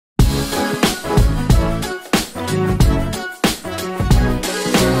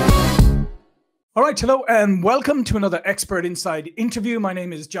All right, hello, and welcome to another Expert Inside interview. My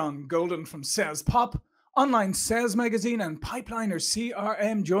name is John Golden from SalesPOP, online sales magazine, and Pipeliner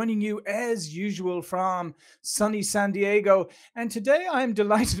CRM, joining you as usual from sunny San Diego. And today I'm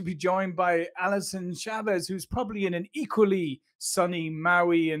delighted to be joined by Allyson Chavez, who's probably in an equally sunny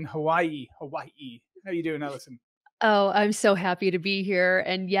Maui in Hawaii. Hawaii. How you doing, Allyson? Oh, I'm so happy to be here,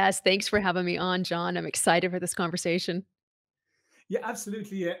 and yes, thanks for having me on, John. I'm excited for this conversation. Yeah,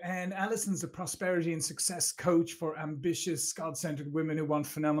 absolutely. Yeah. And Allison's a prosperity and success coach for ambitious, God centered women who want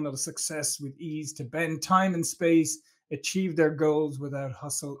phenomenal success with ease to bend time and space, achieve their goals without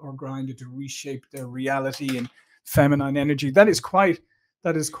hustle or grind, and to reshape their reality and feminine energy. That is quite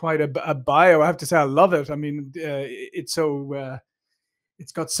a bio. I have to say, I love it. I mean, it's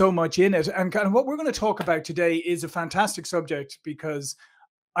got so much in it. And kind of what we're going to talk about today is a fantastic subject because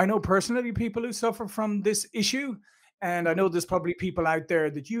I know personally people who suffer from this issue, and I know there's probably people out there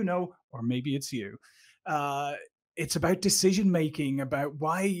that you know, or maybe it's you. Uh, it's about decision making, about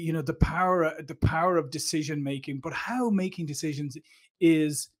why the power of decision making, but how making decisions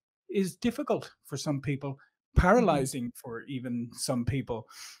is is difficult for some people, Mhm. paralyzing for even some people.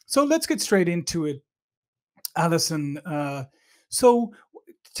 So let's get straight into it, Alison. So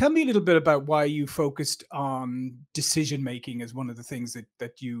tell me a little bit about why you focused on decision making as one of the things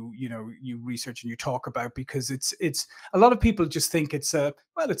that you research and you talk about, because it's a lot of people just think it's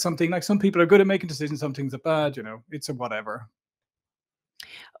something like some people are good at making decisions, some things are bad, it's a whatever.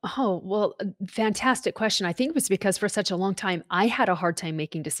 Oh, well, fantastic question. I think it was because for such a long time, I had a hard time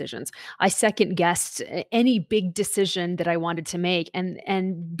making decisions. I second guessed any big decision that I wanted to make.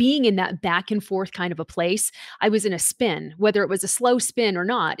 And being in that back and forth kind of a place, I was in a spin, whether it was a slow spin or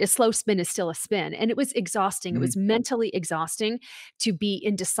not. A slow spin is still a spin. And it was exhausting. It Mhm. was mentally exhausting to be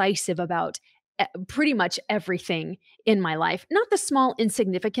indecisive about pretty much everything in my life. Not the small,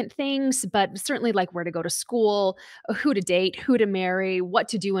 insignificant things, but certainly like where to go to school, who to date, who to marry, what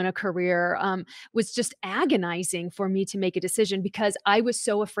to do in a career, was just agonizing for me to make a decision because I was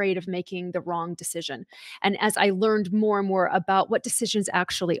so afraid of making the wrong decision. And as I learned more and more about what decisions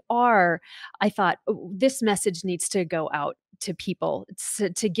actually are, I thought, "Oh, this message needs to go out to people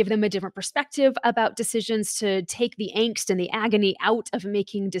to give them a different perspective about decisions, to take the angst and the agony out of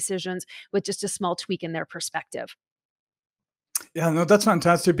making decisions with just a small tweak in their perspective." Yeah, no, that's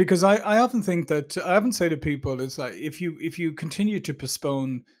fantastic, because I often think that I often say to people, it's like if you continue to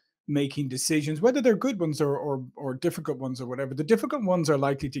postpone making decisions, whether they're good ones or difficult ones or whatever, the difficult ones are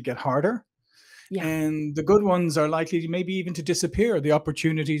likely to get harder, Yeah. and the good ones are likely to maybe even to disappear, the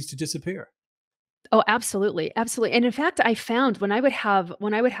opportunities to disappear. Oh, absolutely, absolutely. And in fact, I found when I would have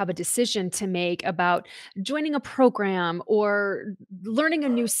a decision to make about joining a program or learning a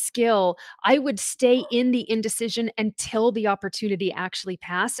new skill, I would stay in the indecision until the opportunity actually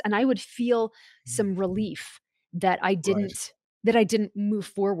passed, and I would feel some relief that I Right. didn't that I didn't move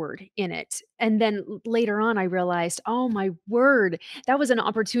forward in it. And then later on I realized, "Oh my word, that was an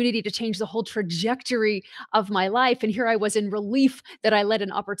opportunity to change the whole trajectory of my life." And here I was in relief that I let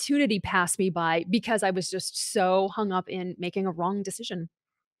an opportunity pass me by because I was just so hung up in making a wrong decision.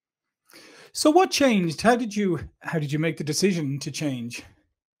 So what changed? How did you make the decision to change?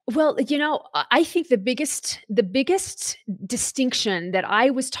 Well, I think the biggest distinction that I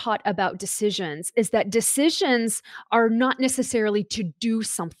was taught about decisions is that decisions are not necessarily to do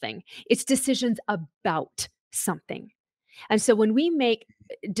something. It's decisions about something. And so when we make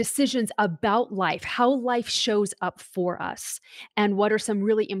decisions about life, how life shows up for us, and what are some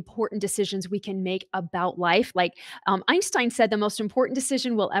really important decisions we can make about life, like Einstein said, the most important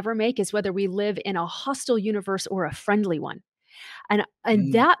decision we'll ever make is whether we live in a hostile universe or a friendly one. And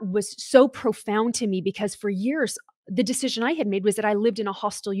Mm. that was so profound to me because for years, the decision I had made was that I lived in a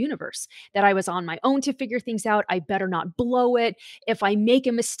hostile universe, that I was on my own to figure things out. I better not blow it. If I make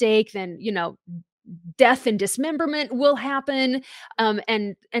a mistake, then, death and dismemberment will happen.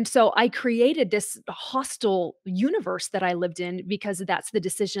 And so I created this hostile universe that I lived in because that's the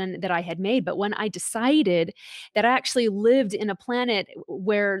decision that I had made. But when I decided that I actually lived in a planet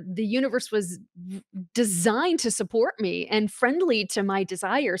where the universe was designed to support me and friendly to my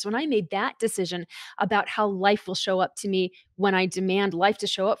desires, when I made that decision about how life will show up to me when I demand life to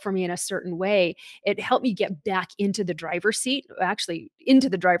show up for me in a certain way, it helped me get back into the driver's seat, actually into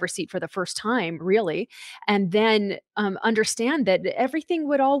the driver's seat for the first time, really, and then understand that everything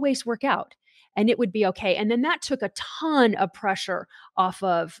would always work out and it would be okay. And then that took a ton of pressure off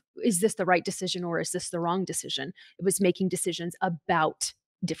of, is this the right decision or is this the wrong decision? It was making decisions about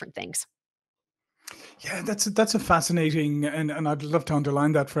different things. Yeah, that's a fascinating, and I'd love to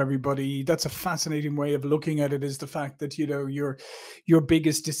underline that for everybody. That's a fascinating way of looking at it, is the fact that, your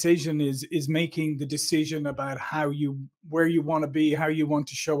biggest decision is making the decision about how you where you want to be, how you want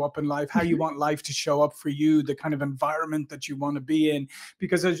to show up in life, how you Mhm. want life to show up for you, the kind of environment that you want to be in.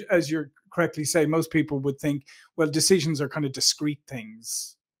 Because as you're correctly saying, most people would think, well, decisions are kind of discrete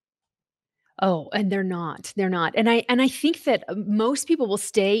things. Oh, and they're not, they're not, and I think that, most people will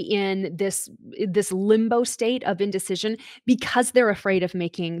stay in this limbo state of indecision because they're afraid of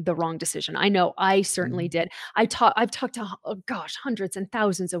making the wrong decision. I know I certainly Mhm. did. I've talked to, oh gosh, hundreds and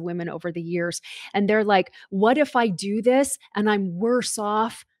thousands of women over the years, and they're like, "What if I do this and I'm worse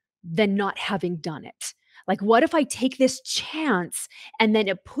off than not having done it? Like, what if I take this chance and then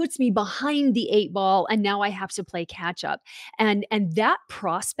it puts me behind the 8 ball and now I have to play catch up?" And that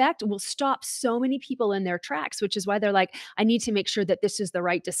prospect will stop so many people in their tracks, which is why they're like, I need to make sure that this is the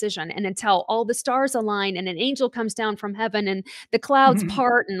right decision. And until all the stars align and an angel comes down from heaven and the clouds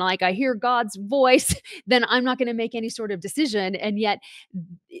part and like I hear God's voice, then I'm not going to make any sort of decision. And yet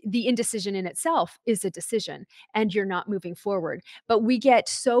the indecision in itself is a decision and you're not moving forward. But we get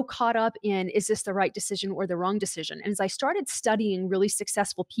so caught up in, is this the right decision or the wrong decision? And as I started studying really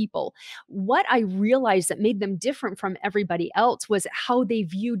successful people, what I realized that made them different from everybody else was how they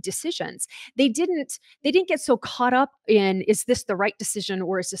viewed decisions. They didn't get so caught up in, is this the right decision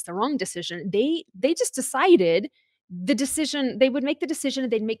or is this the wrong decision? They just decided the decision, they would make the decision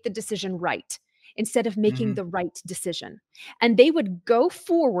and they'd make the decision right instead of making Mhm. the right decision. And they would go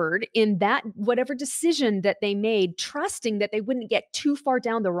forward in that whatever decision that they made, trusting that they wouldn't get too far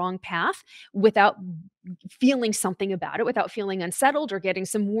down the wrong path without feeling something about it, without feeling unsettled or getting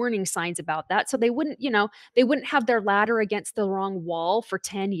some warning signs about that. So they wouldn't have their ladder against the wrong wall for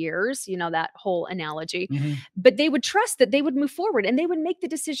 10 years, that whole analogy. Mhm. But they would trust that they would move forward and they would make the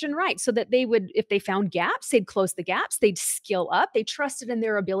decision right so that they would, if they found gaps, they'd close the gaps, they'd skill up. They trusted in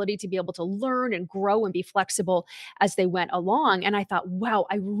their ability to be able to learn and grow and be flexible as they went along. And I thought, wow,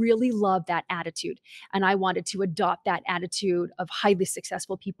 I really love that attitude. And I wanted to adopt that attitude of highly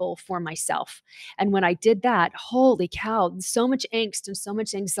successful people for myself. And when I did that, holy cow, so much angst and so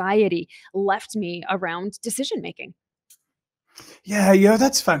much anxiety left me around decision making. Yeah, yeah,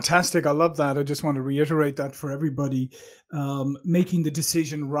 that's fantastic. I love that. I just want to reiterate that for everybody, making the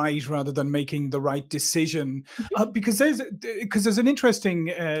decision right rather than making the right decision, because there's an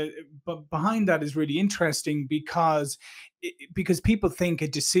interesting, but behind that is really interesting because people think a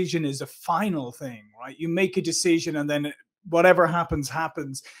decision is a final thing, right? You make a decision and then whatever happens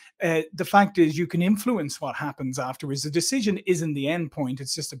happens. The fact is, you can influence what happens afterwards. The decision isn't the end point;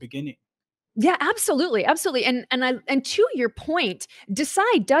 it's just a beginning. Yeah, absolutely, absolutely, and to your point,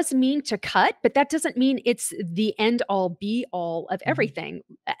 decide does mean to cut, but that doesn't mean it's the end all be all of Mhm. everything,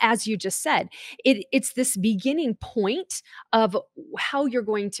 as you just said. It's this beginning point of how you're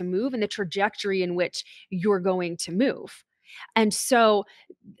going to move and the trajectory in which you're going to move. And so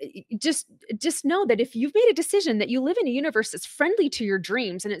just know that if you've made a decision that you live in a universe that's friendly to your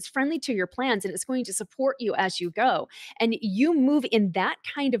dreams and it's friendly to your plans and it's going to support you as you go, and you move in that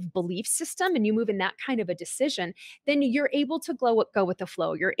kind of belief system and you move in that kind of a decision, then you're able to go with the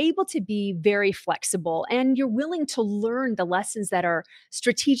flow. You're able to be very flexible and you're willing to learn the lessons that are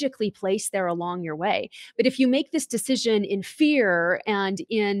strategically placed there along your way. But if you make this decision in fear and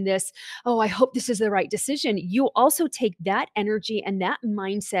in this, oh, I hope this is the right decision, you also take that energy and that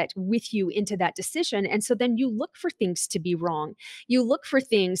mindset with you into that decision. And so then you look for things to be wrong. You look for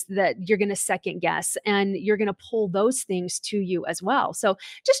things that you're going to second guess and you're going to pull those things to you as well. So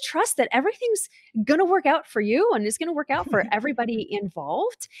just trust that everything's going to work out for you and it's going to work out for everybody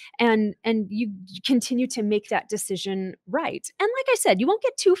involved, and you continue to make that decision right. And like I said, you won't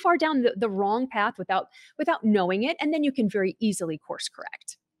get too far down the wrong path without knowing it, and then you can very easily course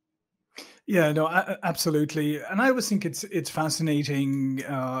correct. Yeah, no, absolutely. And I always think it's fascinating,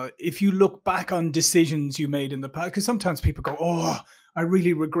 if you look back on decisions you made in the past, because sometimes people go, "Oh, I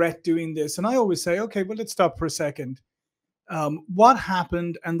really regret doing this," and I always say, "Okay, well, let's stop for a second. What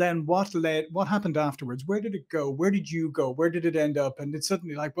happened, and then what happened afterwards? Where did it go? Where did you go? Where did it end up?" And it's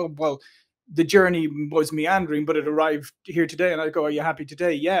suddenly like, well, the journey was meandering, but it arrived here today. And I go, "Are you happy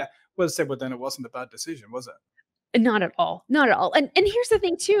today?" Yeah. Well, say, well, then it wasn't a bad decision, was it? Not at all, not at all. And here's the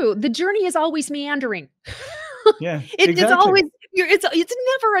thing too, the journey is always meandering. Yeah, It's always exactly. It's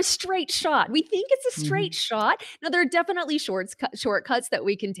never a straight shot. We think it's a straight Mhm. shot. Now, there are definitely shortcuts that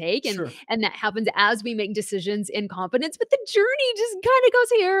we can take, Sure. and that happens as we make decisions in confidence, but the journey just kinda goes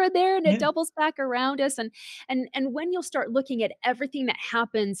here and there, and it Yeah. doubles back around us, and when you'll start looking at everything that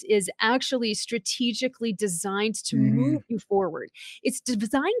happens is actually strategically designed to Mhm. move you forward. It's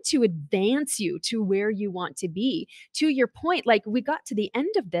designed to advance you to where you want to be. To your point, like, we got to the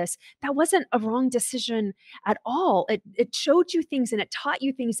end of this, that wasn't a wrong decision at all. It showed you things and it taught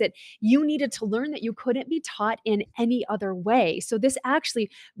you things that you needed to learn that you couldn't be taught in any other way. So this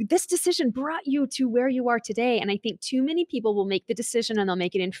decision brought you to where you are today. And I think too many people will make the decision and they'll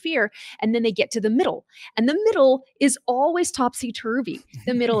make it in fear. And then they get to the middle. And the middle is always topsy-turvy.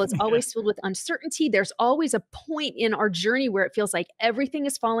 The middle is Yeah. always filled with uncertainty. There's always a point in our journey where it feels like everything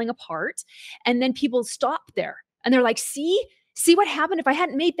is falling apart. And then people stop there and they're like, see what happened if I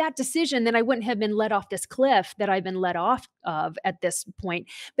hadn't made that decision, then I wouldn't have been let off this cliff that I've been let off of at this point.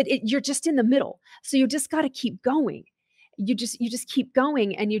 But you're just in the middle. So you just got to keep going. You just keep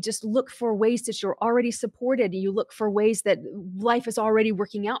going and you just look for ways that you're already supported. You look for ways that life is already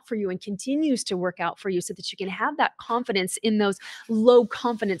working out for you and continues to work out for you so that you can have that confidence in those low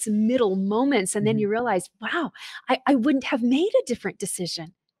confidence middle moments. And then Mhm. you realize, wow, I wouldn't have made a different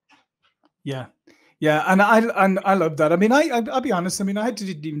decision. Yeah. Yeah, and I love that. I mean, I'll be honest. I mean, I had to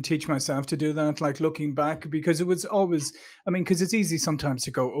even teach myself to do that. Like looking back, because it was always. I mean, because it's easy sometimes to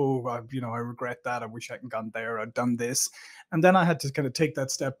go, oh, I regret that. I wish I hadn't gone there. I'd done this, and then I had to kind of take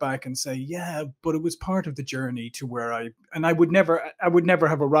that step back and say, yeah, but it was part of the journey to where I would never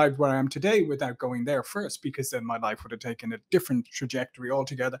have arrived where I am today without going there first, because then my life would have taken a different trajectory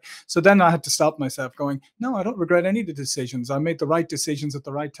altogether. So then I had to stop myself, going, no, I don't regret any of the decisions. I made the right decisions at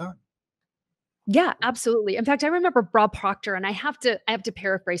the right time. Yeah, absolutely. In fact, I remember Bob Proctor, and I have to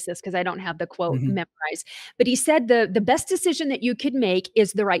paraphrase this because I don't have the quote Mhm. memorized, but he said the best decision that you could make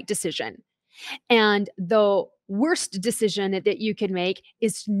is the right decision, and the worst decision that you could make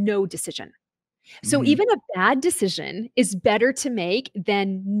is no decision. So Mhm. even a bad decision is better to make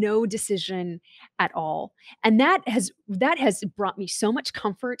than no decision at all. And that has brought me so much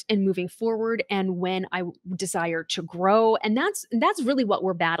comfort in moving forward and when desire to grow. And that's really what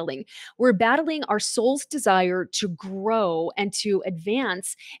we're battling. We're battling our soul's desire to grow and to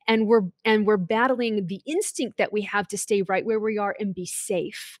advance. And we're battling the instinct that we have to stay right where we are and be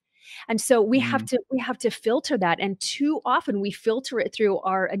safe. And so Mhm. we have to filter that, and too often we filter it through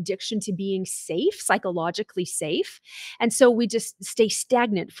our addiction to being safe, psychologically safe. And so we just stay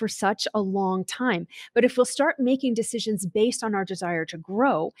stagnant for such a long time. But if we'll start making decisions based on our desire to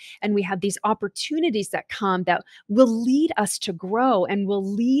grow, and we have these opportunities that come that will lead us to grow and will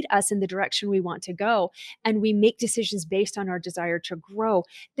lead us in the direction we want to go, and we make decisions based on our desire to grow,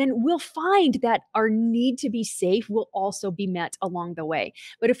 then we'll find that our need to be safe will also be met along the way.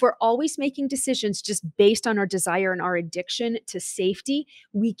 But if we're always making decisions just based on our desire and our addiction to safety,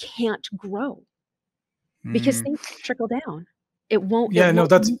 we can't grow because Mhm. things trickle down. It Yeah, no, won't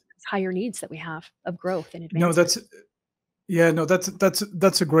that's meet those higher needs that we have of growth and no, advancement. that's yeah, no,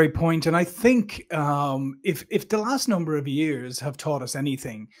 that's a great point. And I think if the last number of years have taught us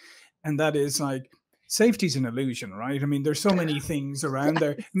anything, and that is like safety's an illusion, right? I mean, there's so many things around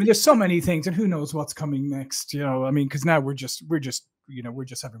there. I mean, there's so many things, and who knows what's coming next? I mean, because now we're just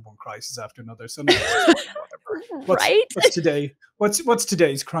having one crisis after another. So now it's just fine, whatever. Right? What's today? What's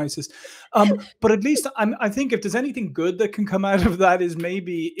today's crisis? But at least I think if there's anything good that can come out of that is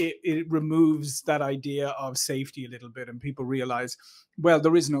maybe it removes that idea of safety a little bit, and people realize, well,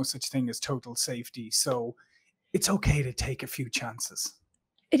 there is no such thing as total safety. So it's okay to take a few chances.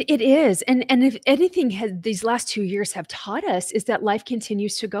 It is, and if anything has these last 2 years have taught us is that life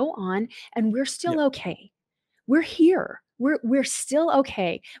continues to go on and we're Yeah. still okay. We're here. We're still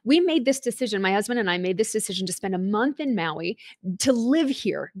okay. We made this decision, my husband and I made this decision to spend a month in Maui to live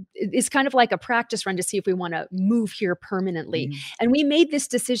here. It's kind of like a practice run to see if we wanna move here permanently, Mhm. and we made this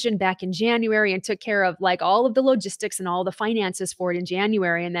decision back in January and took care of, like, all of the logistics and all the finances for it in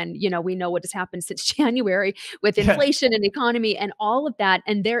January, and then, we know what has happened since January with Yeah. inflation and economy and all of that,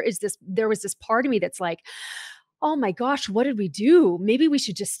 and there was this part of me that's like, "Oh my gosh, what did we do? Maybe we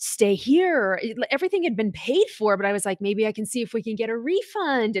should just stay here." Everything had been paid for, but I was like, "Maybe I can see if we can get a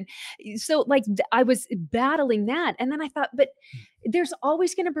refund." And so, like, I was battling that, and then I thought, "But there's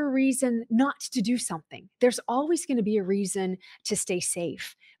always going to be a reason not to do something. There's always going to be a reason to stay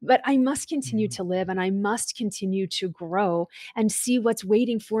safe. But I must continue Mm. to live and I must continue to grow and see what's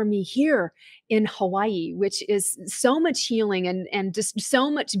waiting for me here in Hawaii, which is so much healing and just so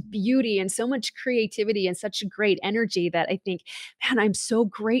much beauty and so much creativity and such great energy that I think, man, I'm so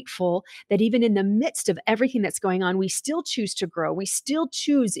grateful that even in the midst of everything that's going on, we still choose to grow. We still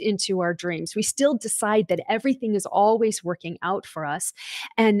choose into our dreams. We still decide that everything is always working out for us.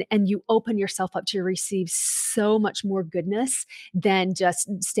 And you open yourself up to receive so much more goodness than just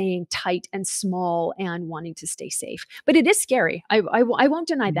staying tight and small and wanting to stay safe. But it is scary. I won't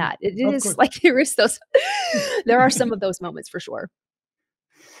deny Mhm. that. It Of is course. like there is those there are some of those moments for sure.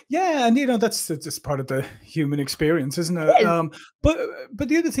 Yeah, and that's just part of the human experience, isn't it? It is. But but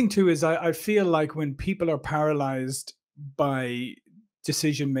the other thing too is I feel like when people are paralyzed by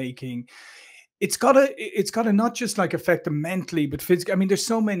decision making, it's gotta not just like affect them mentally, but physically. I mean, there's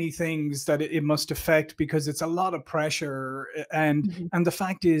so many things that it must affect because it's a lot of pressure, Mhm. and the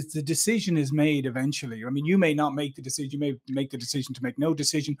fact is the decision is made eventually. I mean, you may not make the decision, you may make the decision to make no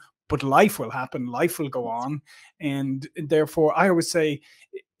decision, but life will happen, life will go on, and therefore, I always say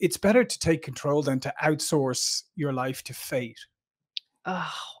it's better to take control than to outsource your life to fate.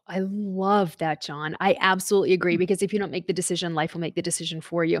 Oh, I love that, John. I absolutely agree Mm. because if you don't make the decision, life will make the decision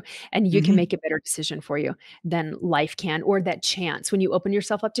for you, and you can Mhm. make a better decision for you than life can, or that chance. When you open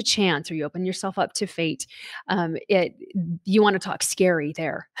yourself up to chance or you open yourself up to fate, it you want to talk scary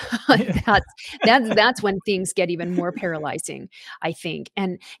there. Yeah. That's that's when things get even more paralyzing, I think.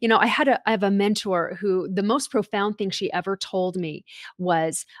 And I have a mentor who the most profound thing she ever told me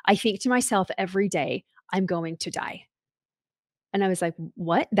was, "I think to myself every day, I'm going to die." And I was like,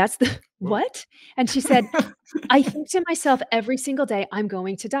 "What? That's the Whoa. what?" And she said, "I think to myself every single day, I'm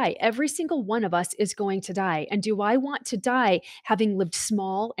going to die. Every single one of us is going to die. And do I want to die having lived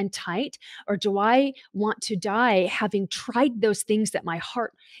small and tight? Or do I want to die having tried those things that my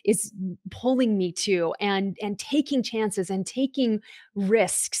heart is pulling me to and taking chances and taking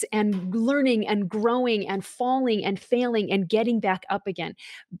risks and learning and growing and falling and failing and getting back up again?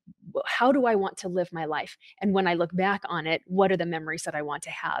 How do I want to live my life? And when I look back on it, what are the memories that I want to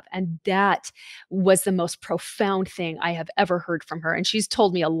have?" And that was the most profound thing I have ever heard from her. And she's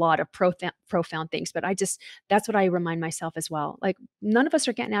told me a lot of profound things, but that's what I remind myself as well. Like, none of us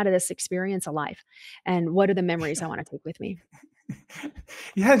are getting out of this experience alive. And what are the memories I want to take with me?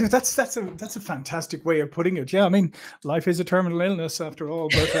 Yeah, no, that's a fantastic way of putting it. Yeah, I mean, life is a terminal illness after all,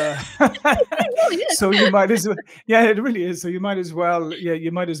 but It really is. so you might as well. Yeah, it really is. So you might as well. Yeah,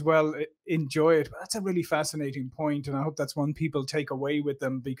 you might as well enjoy it. But that's a really fascinating point, and I hope that's one people take away with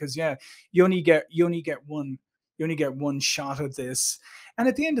them because yeah, you only get one shot at this, and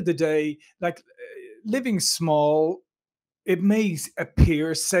at the end of the day, like living small. It may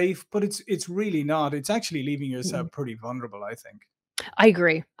appear safe, but it's really not. It's actually leaving Mm-mm. yourself pretty vulnerable, I think. I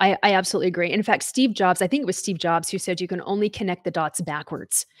agree. I absolutely agree. In fact, Steve Jobs, I think it was Steve Jobs who said you can only connect the dots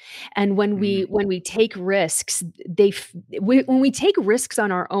backwards. And Mm, when we take risks, when we take risks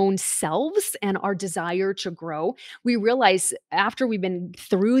on our own selves and our desire to grow, we realize after we've been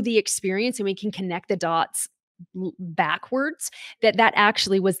through the experience and we can connect the dots backwards, that that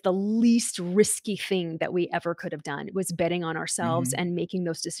actually was the least risky thing that we ever could have done. It was betting on ourselves mhm. and making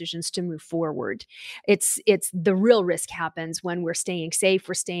those decisions to move forward. It's the real risk happens when we're staying safe,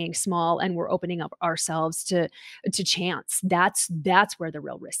 we're staying small, and we're opening up ourselves to chance. That's where the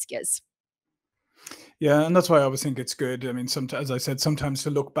real risk is. Yeah, and that's why I always think it's good. I mean, sometimes, as I said, sometimes to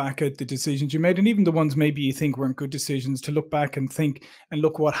look back at the decisions you made, and even the ones maybe you think weren't good decisions, to look back and think and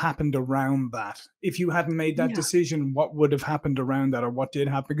look what happened around that. If you hadn't made that Yeah. decision, what would have happened around that, or what did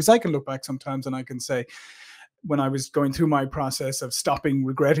happen? Because I can look back sometimes and I can say, when I was going through my process of stopping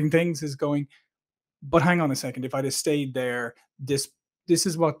regretting things, is going, but hang on a second, if I'd have stayed there, this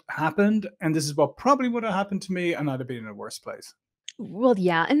is what happened, and this is what probably would have happened to me, and I'd have been in a worse place. Well,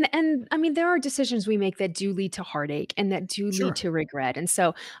 yeah, and I mean, there are decisions we make that do lead to heartache and that do lead Sure, to regret, and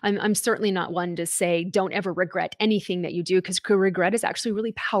so I'm certainly not one to say don't ever regret anything that you do because regret is actually a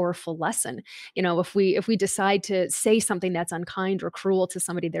really powerful lesson. If we decide to say something that's unkind or cruel to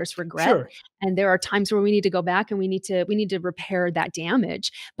somebody, there's regret, sure. and there are times where we need to go back and we need to repair that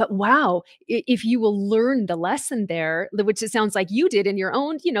damage. But wow, if you will learn the lesson there, which it sounds like you did in your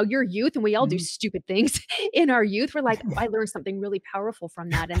own, your youth, and we all do Mhm. stupid things in our youth, we're like, I learned something really powerful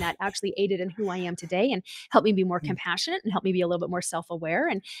from that. And that actually aided in who I am today and helped me be more compassionate and helped me be a little bit more self-aware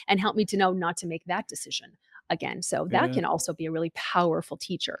and helped me to know not to make that decision again. So that Yeah. can also be a really powerful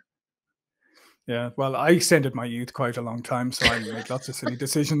teacher. Yeah, well, I extended my youth quite a long time, so I made lots of silly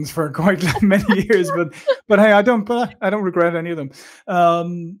decisions for quite many years. But hey, I don't regret any of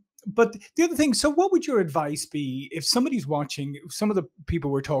them. But the other thing, so what would your advice be if somebody's watching? Some of the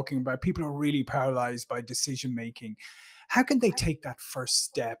people we're talking about, people are really paralyzed by decision making. How can they take that first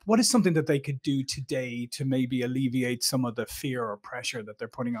step? What is something that they could do today to maybe alleviate some of the fear or pressure that they're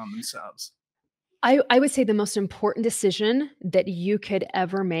putting on themselves? I would say the most important decision that you could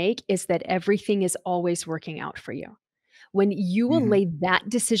ever make is that everything is always working out for you. When you will Hmm. lay that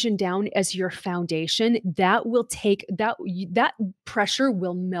decision down as your foundation, that will take that pressure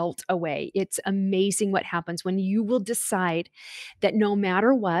will melt away. It's amazing what happens when you will decide that no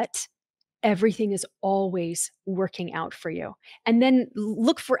matter what, everything is always working out for you. And then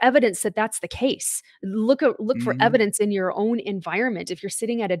look for evidence that that's the case. Look for Hmm. evidence in your own environment. If you're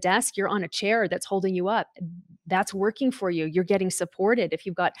sitting at a desk, you're on a chair that's holding you up. That's working for you. You're getting supported. If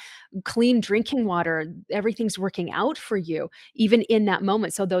you've got clean drinking water, everything's working out for you, even in that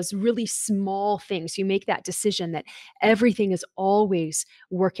moment. So, those really small things, you make that decision that everything is always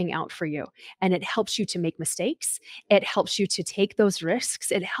working out for you. And it helps you to make mistakes. It helps you to take those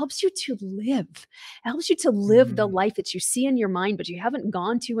risks. It helps you to live. It helps you to live the Hmm. life that you see in your mind, but you haven't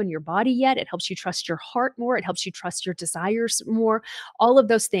gone to in your body yet. It helps you trust your heart more. It helps you trust your desires more. All of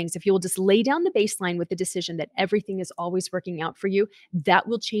those things, if you will just lay down the baseline with the decision that everything is always working out for you, that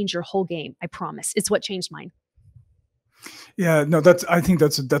will change your whole game. I promise. It's what changed mine. Yeah, no, that's I think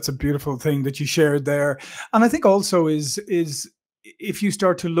that's a beautiful thing that you shared there. And I think also is if you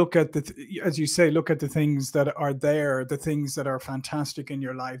start to look at as you say, look at the things that are there, the things that are fantastic in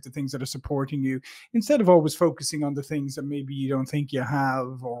your life, the things that are supporting you, instead of always focusing on the things that maybe you don't think you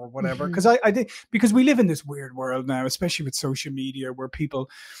have or whatever. Because Mhm. I think because we live in this weird world now, especially with social media, where people,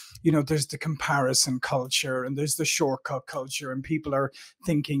 there's the comparison culture and there's the shortcut culture, and people are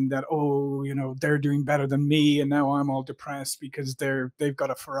thinking that, oh, they're doing better than me, and now I'm all depressed because they've got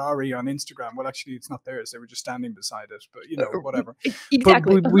a Ferrari on Instagram. Well, actually, it's not theirs. They were just standing beside it, but whatever. But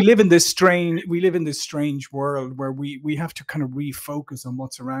Exactly. we live in this strange world where we have to kind of refocus on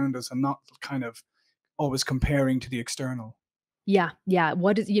what's around us and not kind of always comparing to the external. Yeah, yeah.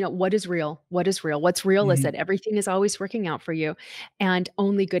 What is real? What is real? What's real is Mhm. that everything is always working out for you and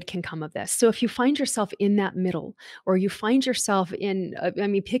only good can come of this. So if you find yourself in that middle or you find yourself in I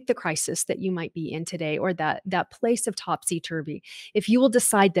mean pick the crisis that you might be in today or that place of topsy-turvy. If you will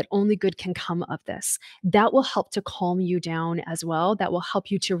decide that only good can come of this, that will help to calm you down as well. That will help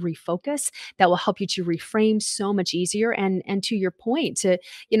you to refocus. That will help you to reframe so much easier and to your point to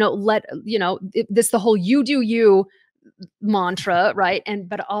let this the whole you do you mantra, right?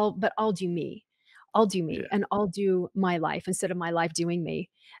 But I'll do me. I'll do me Yeah. and I'll do my life instead of my life doing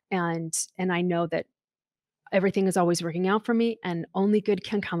me. And I know that everything is always working out for me and only good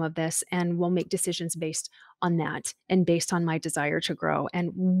can come of this and we'll make decisions based on that and based on my desire to grow.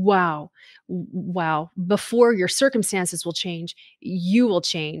 And wow, before your circumstances will change, you will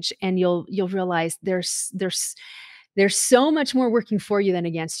change and you'll realize there's so much more working for you than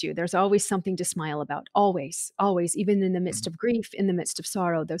against you. There's always something to smile about. Always, always, even in the midst Mhm. of grief, in the midst of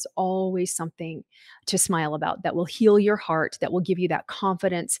sorrow, there's always something to smile about that will heal your heart, that will give you that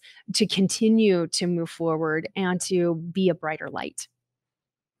confidence to continue to move forward and to be a brighter light.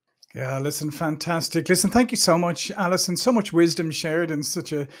 Yeah, listen, fantastic. Listen, thank you so much, Alison. So much wisdom shared in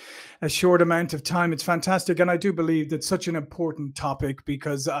such a short amount of time. It's fantastic. And I do believe that's such an important topic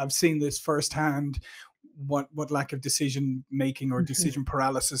because I've seen this firsthand what lack of decision making or Mhm, decision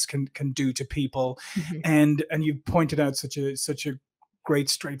paralysis can do to people. mhm. And you pointed out such a great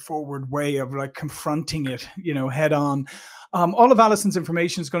straightforward way of like confronting it, head on. All of Alison's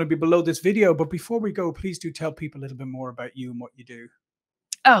information is going to be below this video. But before we go, please do tell people a little bit more about you and what you do.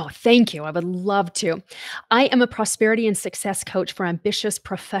 Oh, thank you. I would love to. I am a prosperity and success coach for ambitious,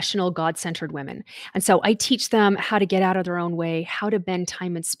 professional, God centered women. And so I teach them how to get out of their own way, how to bend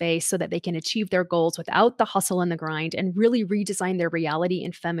time and space so that they can achieve their goals without the hustle and the grind and really redesign their reality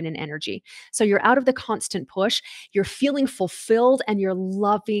in feminine energy. So you're out of the constant push, you're feeling fulfilled, and you're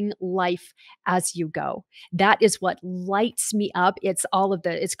loving life as you go. That is what lights me up. It's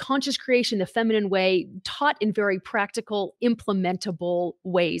conscious creation, the feminine way, taught in very practical, implementable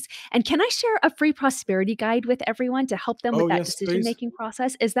ways. And can I share a free prosperity guide with everyone to help them with Oh, that yes, decision please. making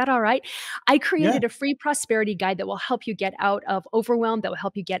process? Is that all right? I Yeah. created a free prosperity guide that will help you get out of overwhelm, that will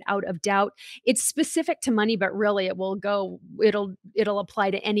help you get out of doubt. It's specific to money, but really it'll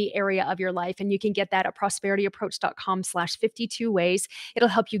apply to any area of your life. And you can get that at prosperityapproach.com/52 ways. It'll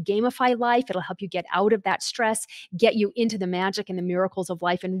help you gamify life. It'll help you get out of that stress, get you into the magic and the miracles of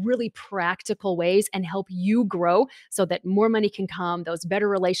life in really practical ways and help you grow so that more money can come, those better better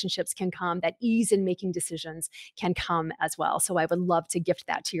relationships can come, that ease in making decisions can come as well. So I would love to gift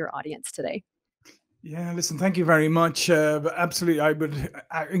that to your audience today. Yeah, listen, thank you very much. Absolutely. I would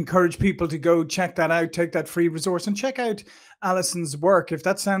encourage people to go check that out, take that free resource and check out Allyson's work. If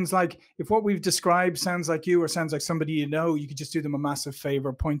that sounds like, if what we've described sounds like you or sounds like somebody you know, you could just do them a massive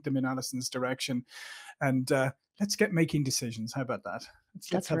favor, point them in Allyson's direction, and let's get making decisions. How about that?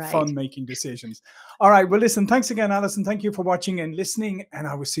 Let's have fun making decisions. All right. Well, listen, thanks again, Allyson. Thank you for watching and listening, and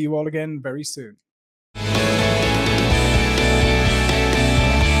I will see you all again very soon.